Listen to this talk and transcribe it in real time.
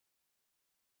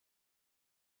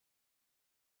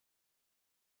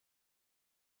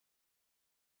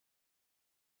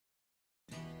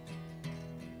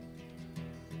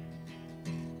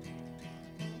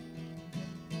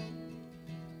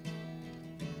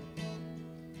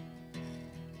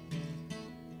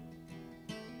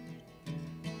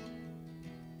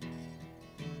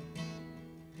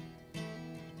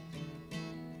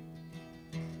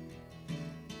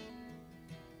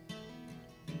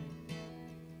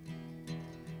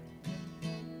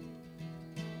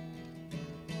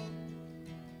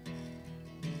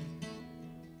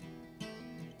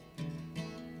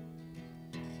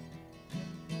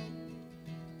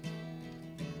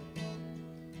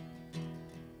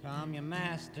come your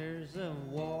masters of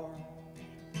war.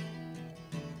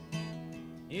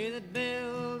 You that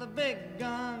build the big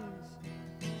guns,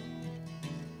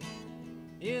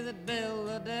 you that build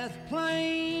the death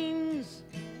planes,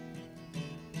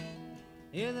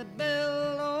 you that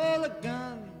build all the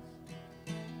guns,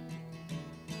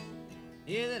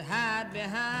 you that hide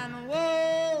behind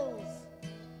walls,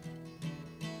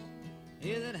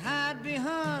 you that hide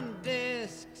behind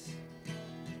discs.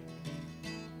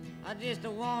 I just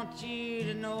want you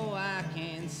to know I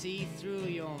can see through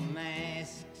your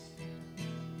masks.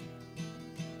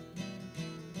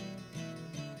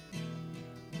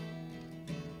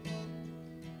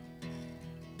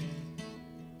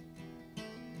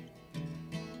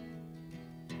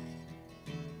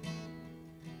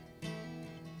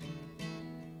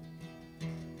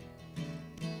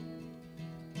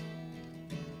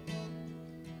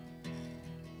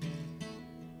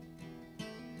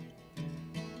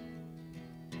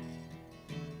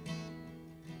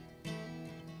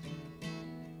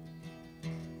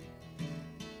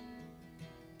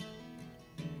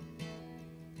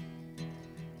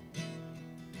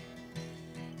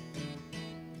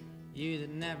 You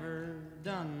that never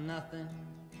done nothing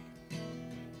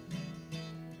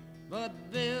but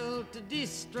built to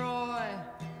destroy.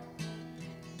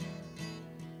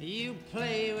 You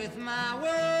play with my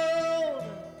world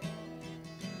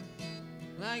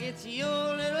like it's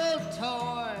your little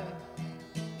toy.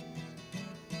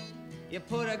 You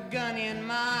put a gun in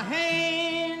my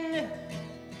hand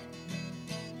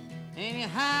and you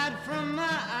hide from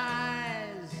my eyes.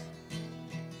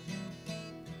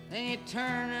 Then you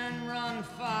turn and run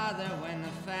farther when the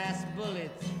fast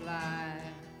bullets fly.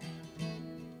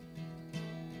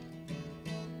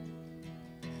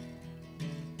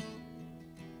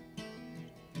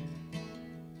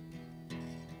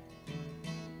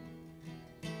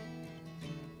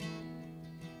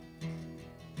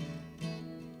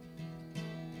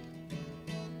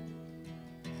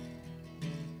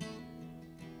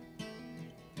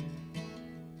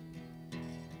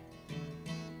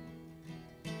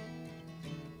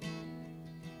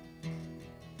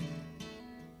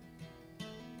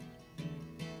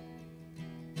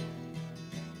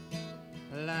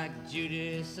 Like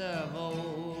Judas of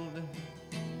old,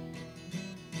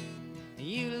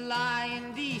 you lie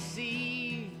and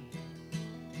deceive.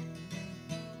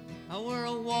 A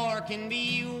world war can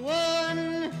be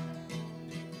won.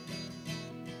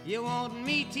 You want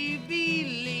me to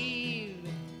believe,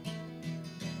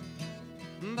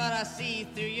 but I see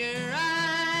through your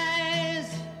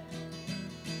eyes,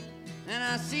 and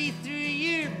I see through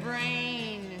your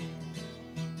brain,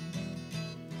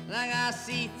 like I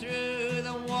see through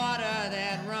the water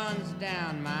that runs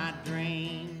down my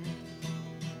drain.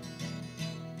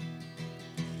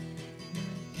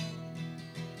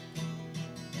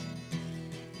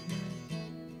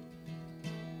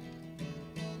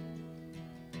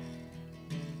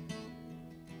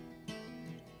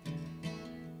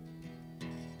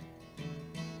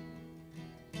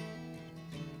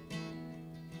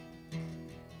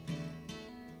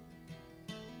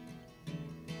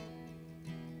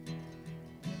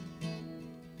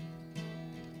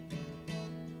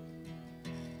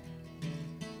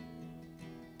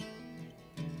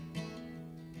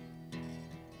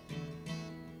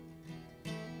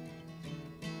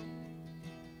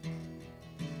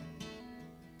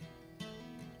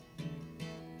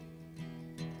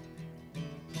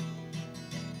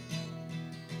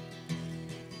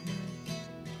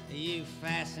 You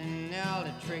fasten all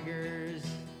the triggers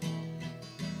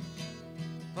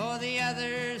for the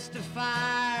others to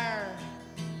fire.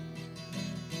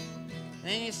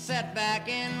 Then you sit back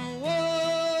and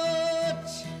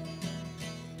watch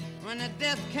when the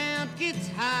death count gets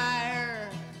higher.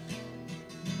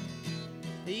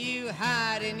 You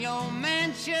hide in your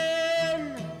mansion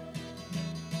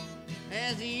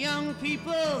as the young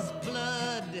people's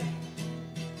blood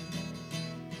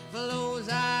flows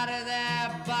out of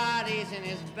their bodies and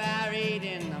is buried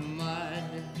in the